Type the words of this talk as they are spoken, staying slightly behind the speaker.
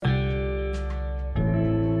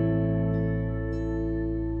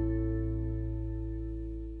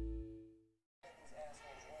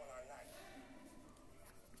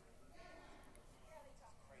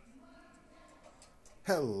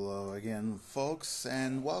Hello again, folks,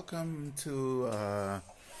 and welcome to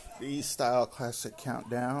the Style Classic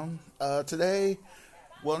Countdown. Today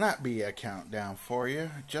will not be a countdown for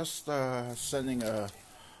you, just sending a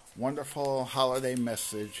wonderful holiday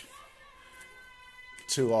message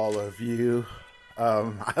to all of you.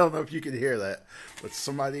 I don't know if you can hear that, but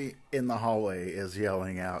somebody in the hallway is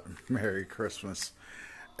yelling out Merry Christmas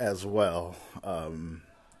as well.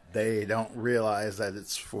 They don't realize that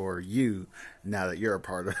it's for you now that you're a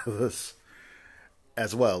part of this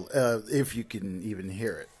as well, if you can even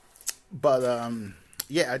hear it. But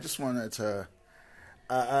yeah, I just wanted to.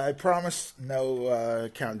 I promised no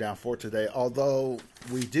countdown for today, although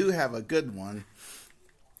we do have a good one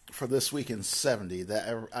for this week in 70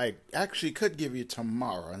 that I actually could give you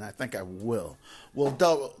tomorrow, and I think I will. We'll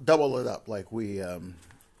double it up like we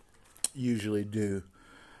usually do.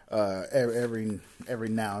 Every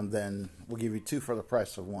now and then we'll give you two for the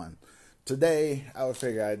price of one. Today, I would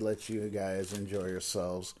figure I'd let you guys enjoy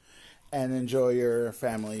yourselves and enjoy your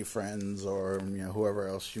family, friends, or whoever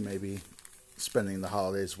else you may be spending the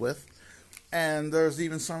holidays with. And there's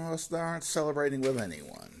even some of us that aren't celebrating with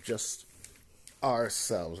anyone, just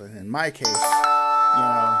ourselves. And in my case,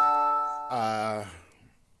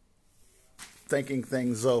 thinking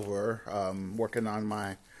things over, working on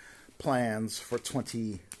my plans for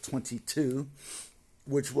 2022,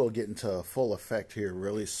 which will get into full effect here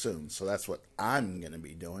really soon. So that's what I'm going to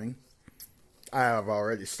be doing. I have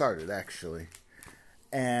already started, actually.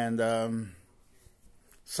 And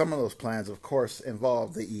some of those plans, of course,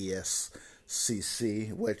 involve the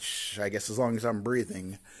ESCC, which I guess as long as I'm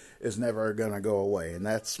breathing is never going to go away. And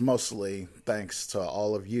that's mostly thanks to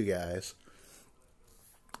all of you guys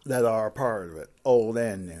that are a part of it, old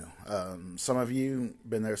and new. Some of you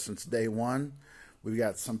been there since day one. We've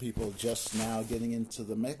got some people just now getting into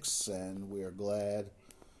the mix, and we are glad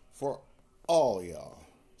for all y'all.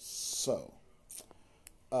 So,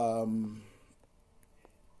 go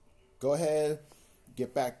ahead,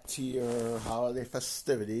 get back to your holiday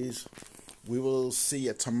festivities. We will see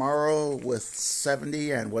you tomorrow with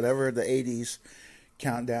 70 and whatever the 80s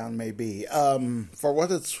countdown may be. For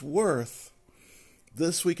what it's worth,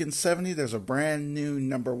 this week in 70, there's a brand new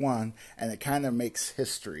number one, and it kind of makes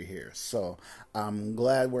history here. So I'm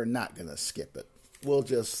glad we're not going to skip it. We'll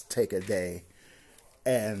just take a day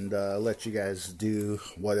and let you guys do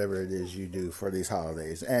whatever it is you do for these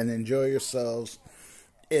holidays and enjoy yourselves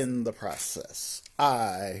in the process.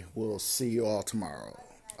 I will see you all tomorrow.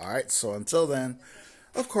 All right, so until then,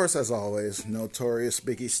 of course, as always, Notorious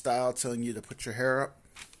Biggie style, telling you to put your hair up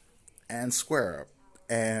and square up.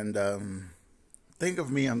 And think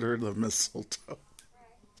of me under the mistletoe.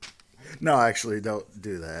 No, actually, don't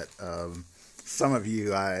do that. Some of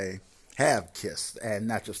you I have kissed, and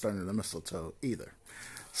not just under the mistletoe either.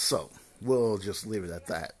 So, we'll just leave it at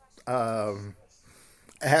that.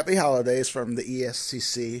 Happy holidays from the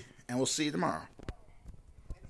ESCC, and we'll see you tomorrow.